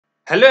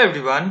Hello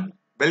everyone,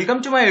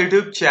 welcome to my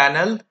YouTube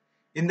channel.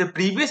 In the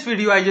previous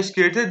video I just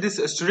created this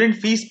student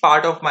fees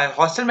part of my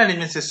hostel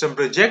management system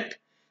project.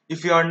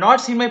 If you are not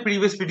seen my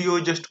previous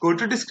video, just go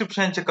to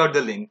description and check out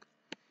the link.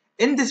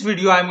 In this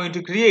video I am going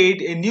to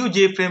create a new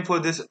JFrame for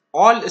this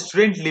all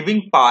student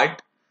living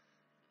part.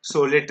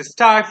 So let's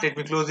start. Let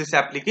me close this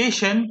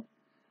application.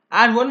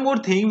 And one more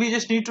thing, we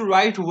just need to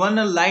write one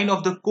line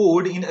of the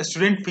code in a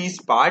student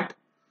fees part.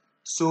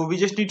 So we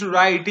just need to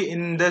write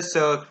in this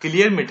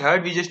clear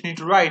method, we just need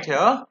to write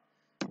here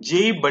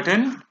J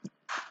button,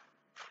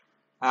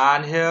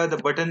 and here the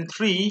button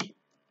 3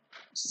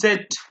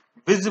 set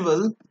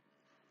visible,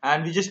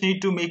 and we just need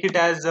to make it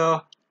as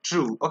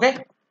true, okay,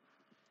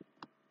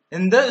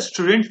 in the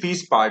student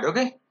fees part.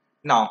 Okay,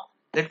 now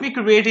let me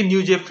create a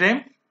new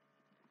JFrame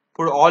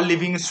for all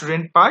living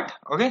student part.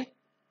 Okay,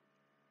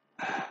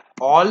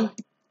 all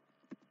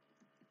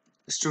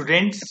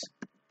students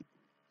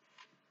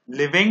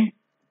living.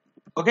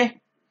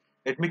 Okay,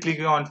 let me click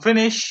on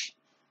finish.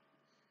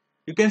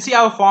 You can see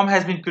our form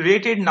has been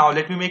created. Now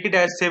let me make it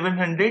as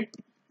 700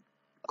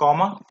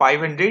 comma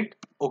 500.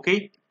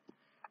 Okay,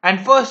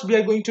 and first we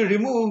are going to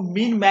remove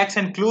min max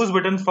and close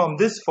button from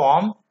this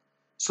form.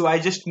 So I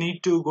just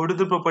need to go to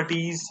the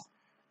properties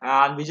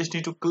and we just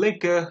need to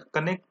click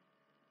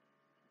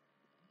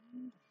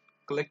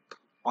click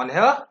on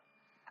here,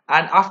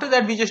 and after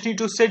that we just need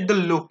to set the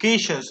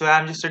location. So I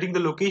am just setting the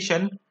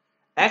location.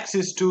 X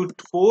is to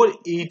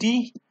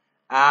 480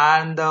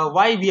 and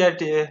Y we are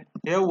here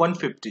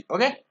 150.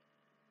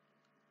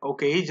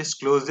 Okay, just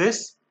close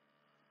this.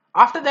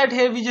 After that,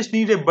 here we just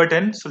need a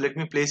button, so let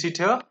me place it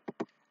here,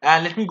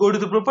 and let me go to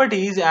the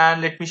properties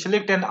and let me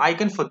select an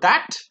icon. For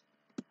that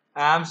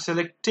I'm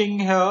selecting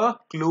here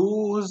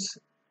close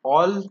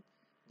all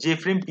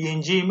JFrame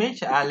PNG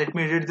image, and let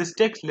me read this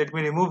text. Let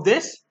me remove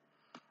this.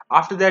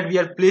 After that we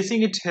are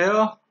placing it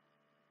here.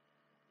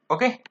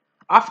 Okay,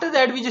 after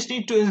that we just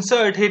need to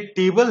insert a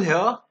table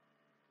here.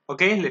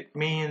 Okay, let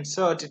me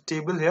insert a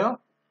table here,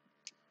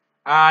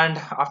 and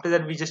after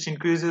that we just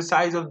increase the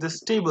size of this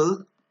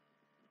table.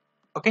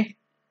 Okay,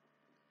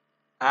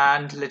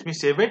 and let me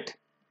save it.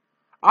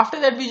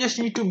 After that we just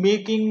need to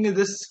making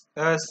this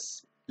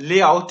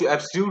layout to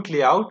absolute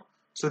layout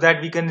so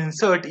that we can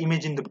insert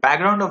image in the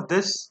background of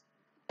this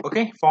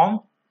form.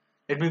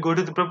 Let me go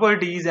to the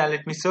properties and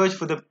let me search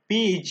for the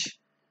page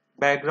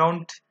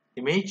background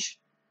image,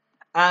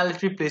 and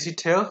let me place it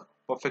here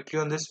perfectly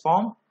on this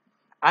form,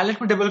 and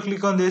let me double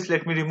click on this.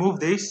 Let me remove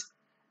this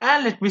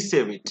and let me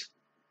save it.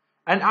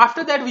 And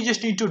after that we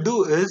just need to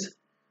do is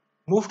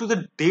move to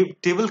the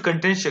table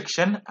content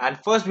section, and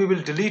first we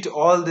will delete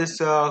all this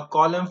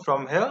column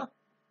from here.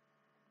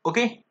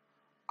 Okay,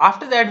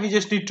 after that we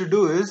just need to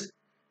do is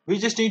we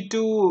just need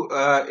to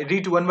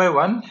edit one by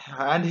one,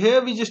 and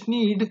here we just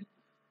need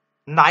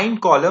 9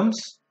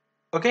 columns.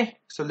 Okay,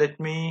 so let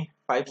me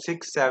 5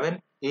 6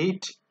 7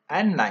 8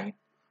 and 9.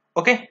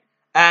 Okay,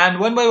 and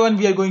one by one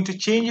we are going to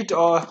change it,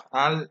 or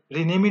I'll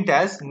rename it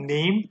as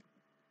name.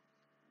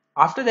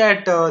 After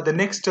that the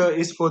next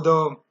is for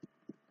the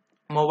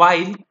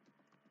mobile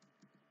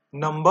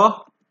number.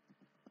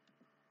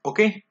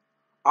 Okay,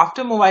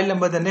 after mobile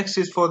number the next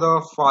is for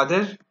the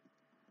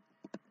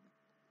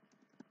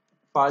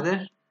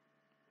father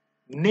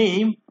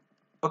name.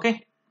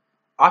 Okay,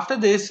 after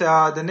this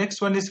the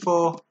next one is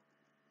for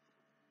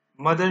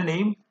mother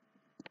name.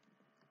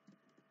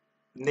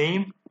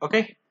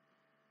 Okay,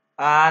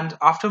 and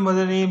after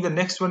mother name the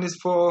next one is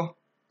for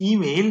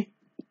email.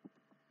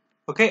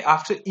 Okay,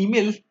 after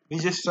email we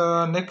just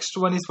next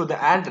one is for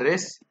the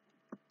address.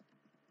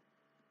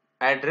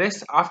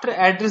 After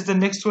address the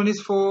next one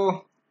is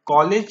for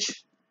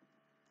college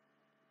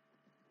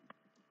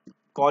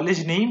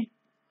name.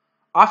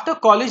 After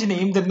college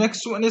name the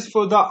next one is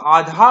for the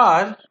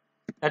Aadhaar,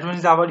 that one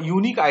is our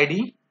unique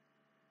ID,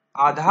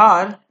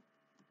 Aadhaar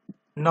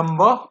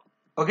number.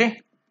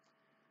 Okay,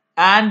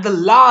 and the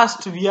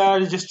last we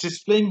are just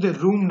displaying the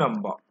room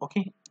number.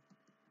 Okay,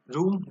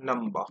 room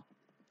number.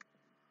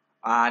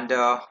 And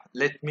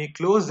let me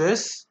close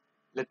this.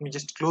 Let me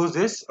just close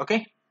this.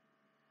 Okay,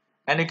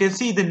 and you can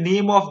see the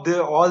name of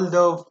the all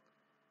the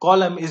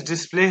column is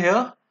displayed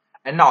here.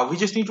 And now we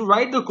just need to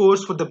write the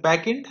codes for the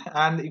backend,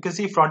 and you can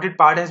see fronted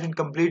part has been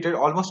completed,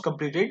 almost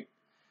completed.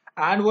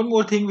 And one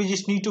more thing, we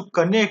just need to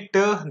connect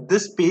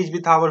this page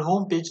with our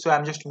home page. So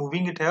I'm just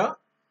moving it here,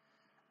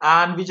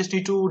 and we just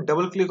need to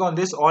double click on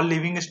this all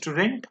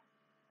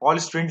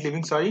student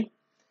living, sorry.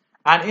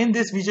 And in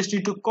this we just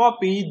need to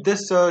copy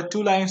this 2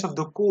 lines of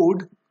the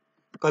code,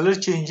 color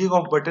changing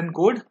of button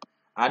code,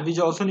 and we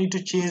also need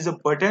to change the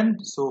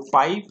button. So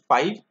 5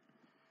 5,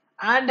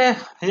 and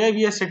here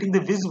we are setting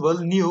the visible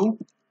new,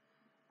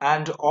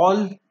 and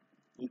all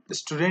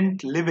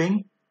student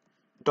living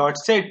dot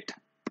set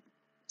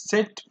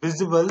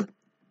visible,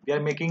 we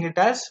are making it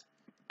as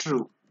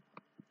true.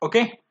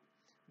 Okay,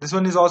 this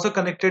one is also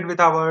connected with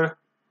our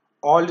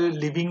all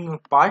living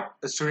part,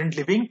 student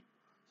living.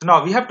 So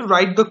now we have to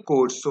write the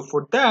code. So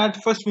for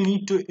that first we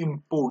need to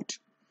import.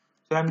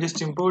 So I'm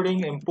just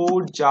importing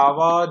import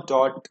java.sql.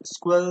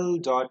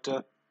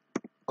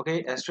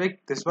 Okay, asterisk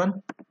this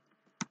one.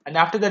 And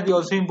after that, we're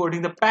also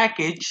importing the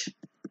package,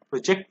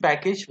 project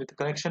package with the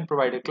connection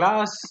provider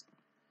class.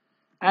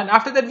 And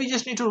after that, we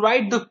just need to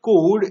write the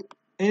code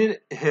in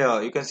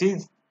here. You can see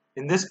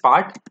in this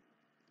part.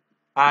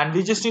 And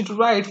we just need to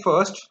write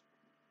first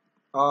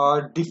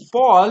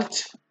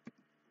default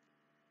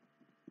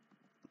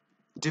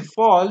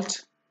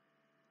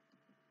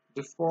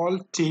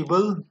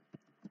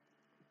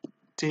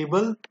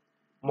table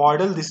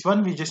model. This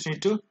one we just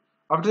need to,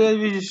 after that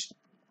we just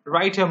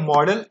write a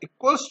model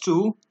equals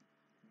to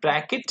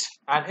bracket,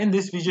 and in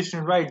this we just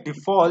need to write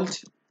default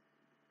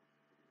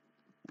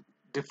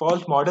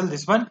model,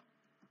 this one.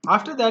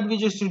 After that we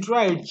just need to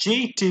write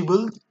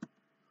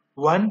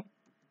jtable1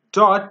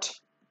 dot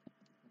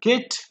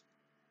get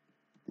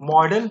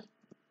model.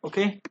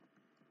 Okay,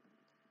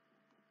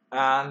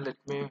 and let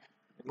me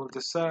remove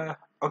this.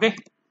 Okay,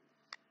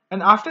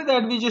 and after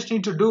that we just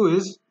need to do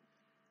is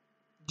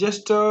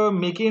just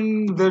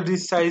making the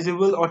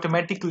resizable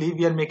automatically.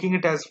 We are making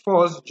it as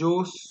false.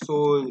 So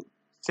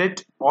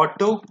set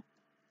auto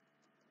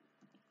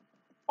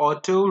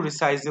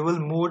resizable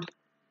mode.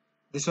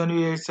 This one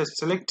we are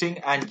selecting,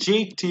 and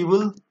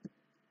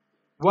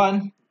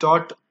jtable1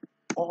 dot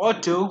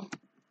auto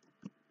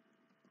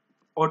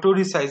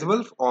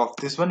resizable off.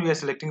 This one we are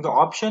selecting the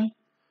option.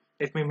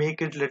 Let me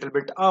make it a little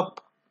bit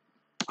up.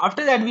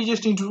 After that we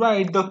just need to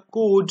write the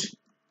code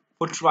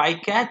for try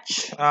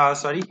catch,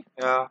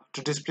 to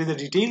display the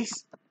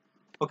details.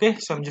 Okay,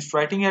 so I'm just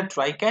writing here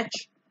try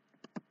catch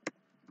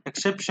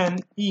exception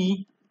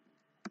E,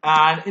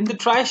 and in the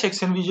try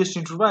section we just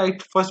need to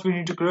write, first we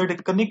need to create a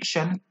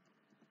connection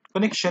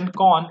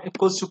con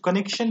equals to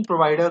connection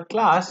provider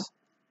class.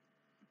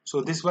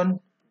 So this one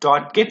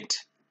dot get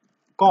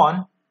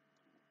con,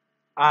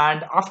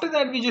 and after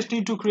that we just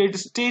need to create a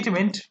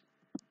statement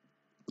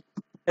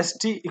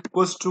st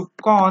equals to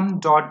con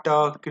dot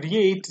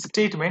create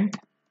statement,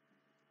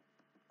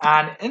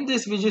 and in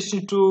this we just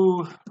need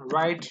to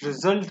write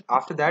result.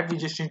 After that we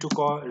just need to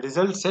call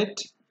result set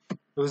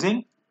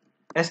using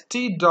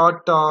st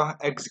dot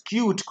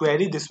execute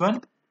query, this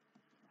one,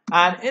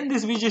 and in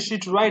this we just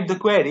need to write the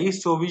query.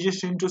 So we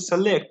just need to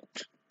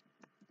select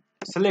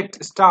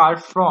star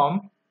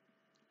from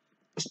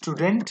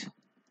student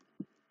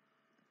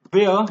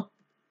where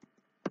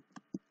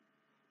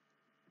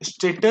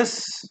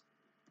status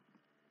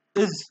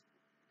is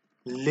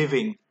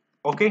living.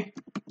 Okay,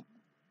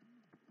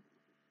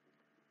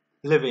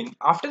 living.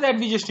 After that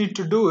we just need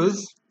to do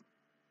is,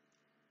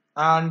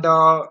 and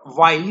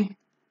while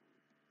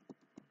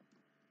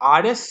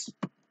rs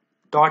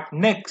dot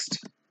next.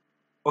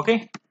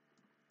 Okay,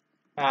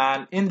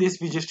 and in this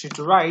we just need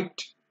to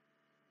write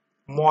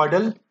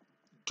model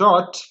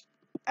dot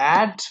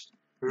add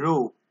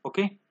row.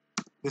 Okay,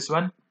 this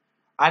one.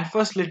 And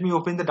first let me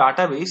open the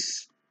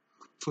database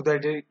so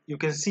that you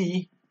can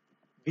see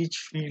which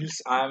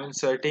fields I am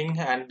inserting.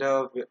 And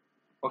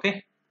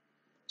okay,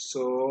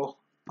 so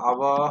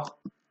our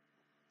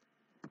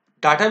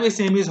database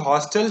name is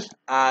Hostel.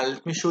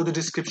 Let me show the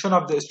description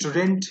of the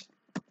student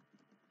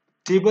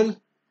table,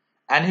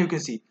 and you can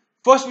see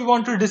first we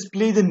want to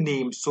display the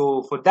name.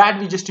 So for that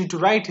we just need to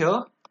write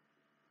here,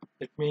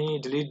 let me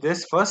delete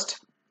this first,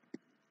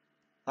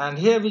 and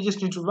here we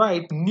just need to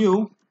write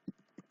new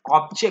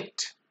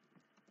object.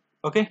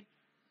 Okay,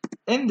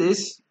 in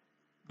this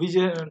we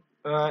just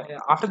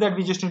after that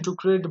we just need to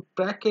create a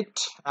bracket,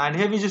 and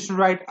here we just need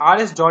to write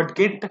rs dot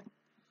get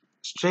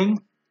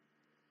string,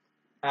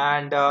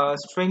 and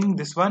string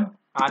this one,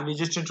 and we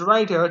just need to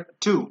write here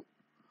 2.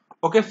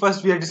 Okay,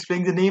 first we are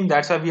displaying the name,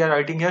 that's why we are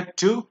writing here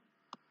 2.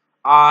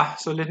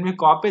 So let me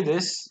copy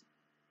this,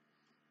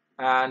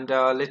 and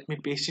let me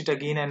paste it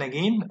again and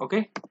again.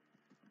 Okay,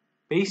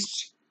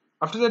 paste.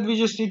 After that we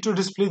just need to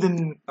display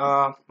the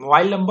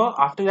mobile number.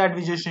 After that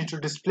we just need to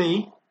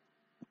display,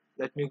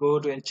 let me go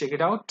to and check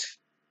it out,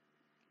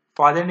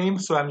 father name.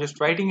 So I'm just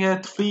writing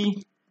here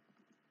 3.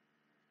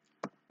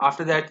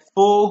 After that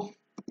 4.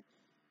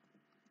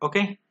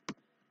 Okay,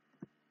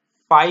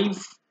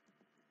 5.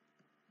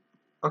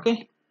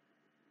 Okay,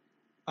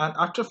 and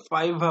after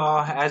 5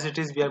 as it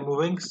is we are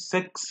moving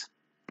 6,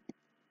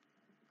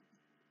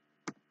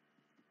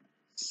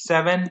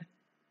 7.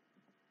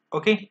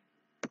 Okay,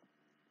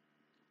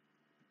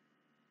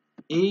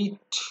 8.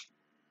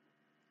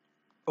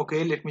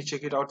 Okay, let me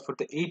check it out for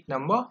the 8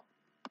 number.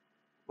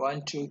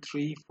 1 2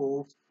 3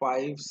 4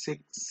 5 6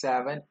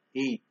 7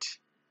 8.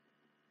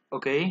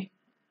 Okay,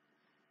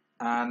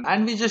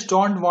 and we just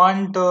don't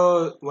want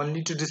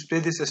only to display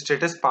this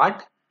status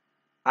part,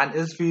 and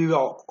else we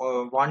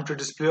want to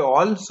display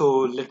all.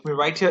 So let me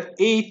write here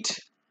 8.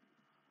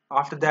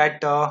 After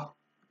that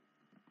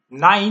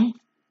 9.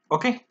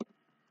 Okay,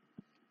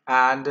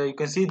 and you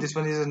can see this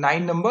one is a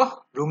 9 number,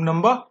 room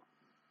number.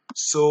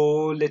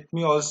 So let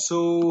me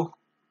also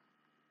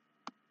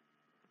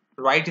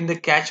write in the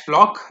catch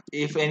block,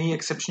 if any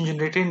exception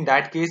generated, in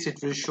that case it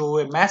will show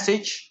a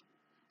message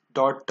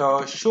dot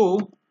show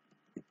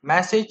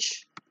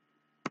message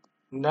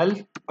null.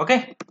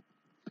 Okay,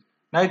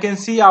 now you can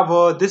see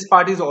our this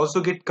part is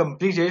also get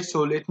completed.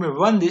 So let me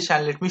run this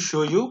and let me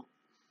show you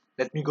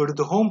Let me go to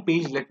the home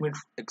page. Let me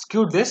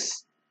execute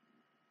this.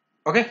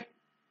 Okay.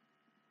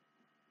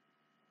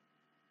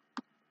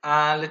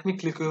 And let me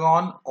click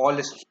on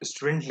all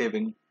student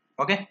living.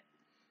 Okay.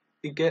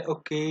 You get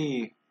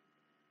okay.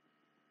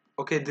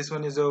 Okay, this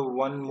one is a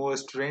one more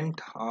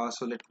student.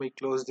 So let me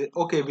close this.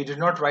 Okay, we did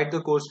not write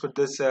the course for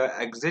this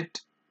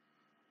exit.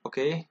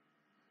 Okay.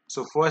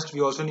 So first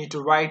we also need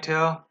to write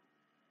here.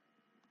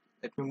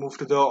 Let me move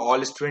to the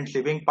all student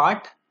living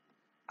part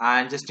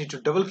and just need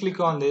to double click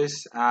on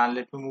this and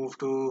let me move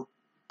to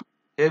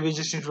here. We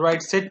just need to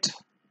write set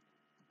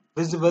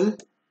visible,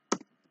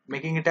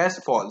 making it as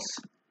false.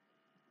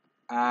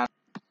 And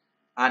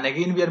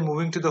again we are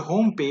moving to the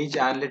home page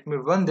and let me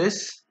run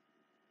this.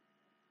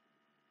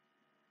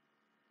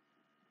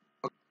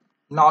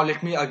 Now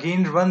let me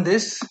again run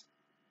this.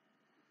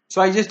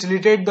 So I just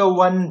deleted the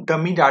one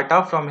dummy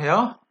data from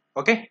here.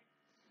 Okay.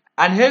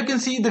 And here you can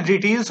see the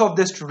details of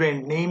the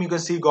student name. You can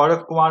see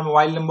Gaurav Kumar,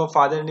 mobile number,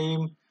 father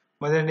name,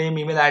 mother name,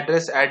 email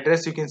address.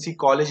 You can see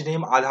college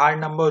name, Aadhaar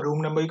number,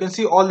 room number. You can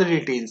see all the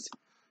details.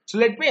 So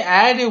let me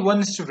add a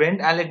one student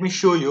and let me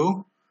show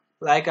you.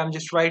 Like I'm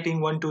just writing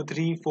 1, 2,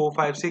 3, 4,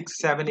 5, 6,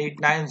 7, 8,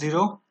 9,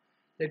 0.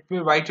 Let me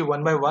write you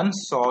one by one.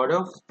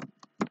 Saurav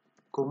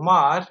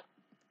Kumar,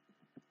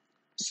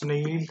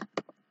 Sunil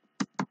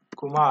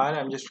Kumar.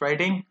 I'm just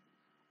writing.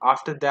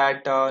 After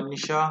that,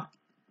 Nisha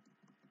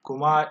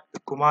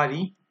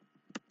Kumari.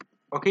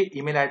 Okay,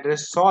 email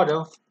address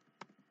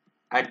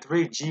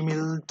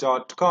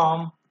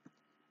saurav@gmail.com,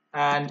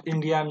 and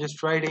India I'm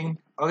just writing.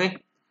 Okay,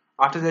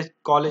 after that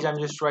college I'm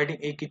just writing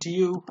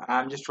AKTU.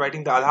 I'm just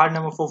writing the Aadhaar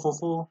number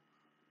 444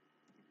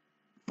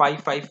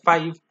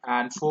 555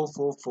 and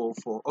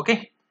 4444.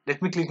 Okay,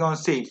 let me click on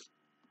save.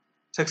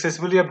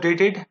 Successfully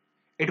updated.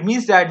 It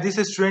means that this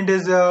student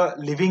is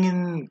living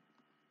in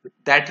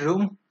that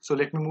room. So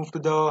let me move to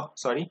the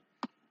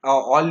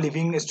all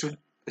living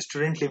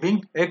student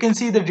living. You can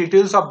see the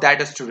details of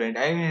that student,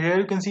 and here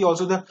you can see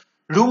also the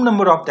room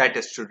number of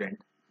that student.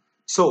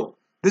 So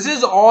this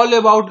is all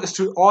about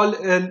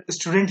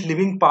student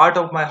living part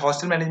of my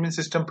hostel management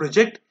system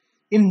project.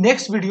 In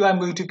next video I'm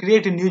going to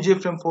create a new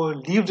JFrame for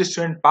leave the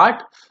student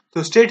part.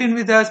 So stay tuned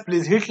with us.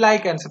 Please hit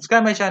like and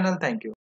subscribe my channel. Thank you.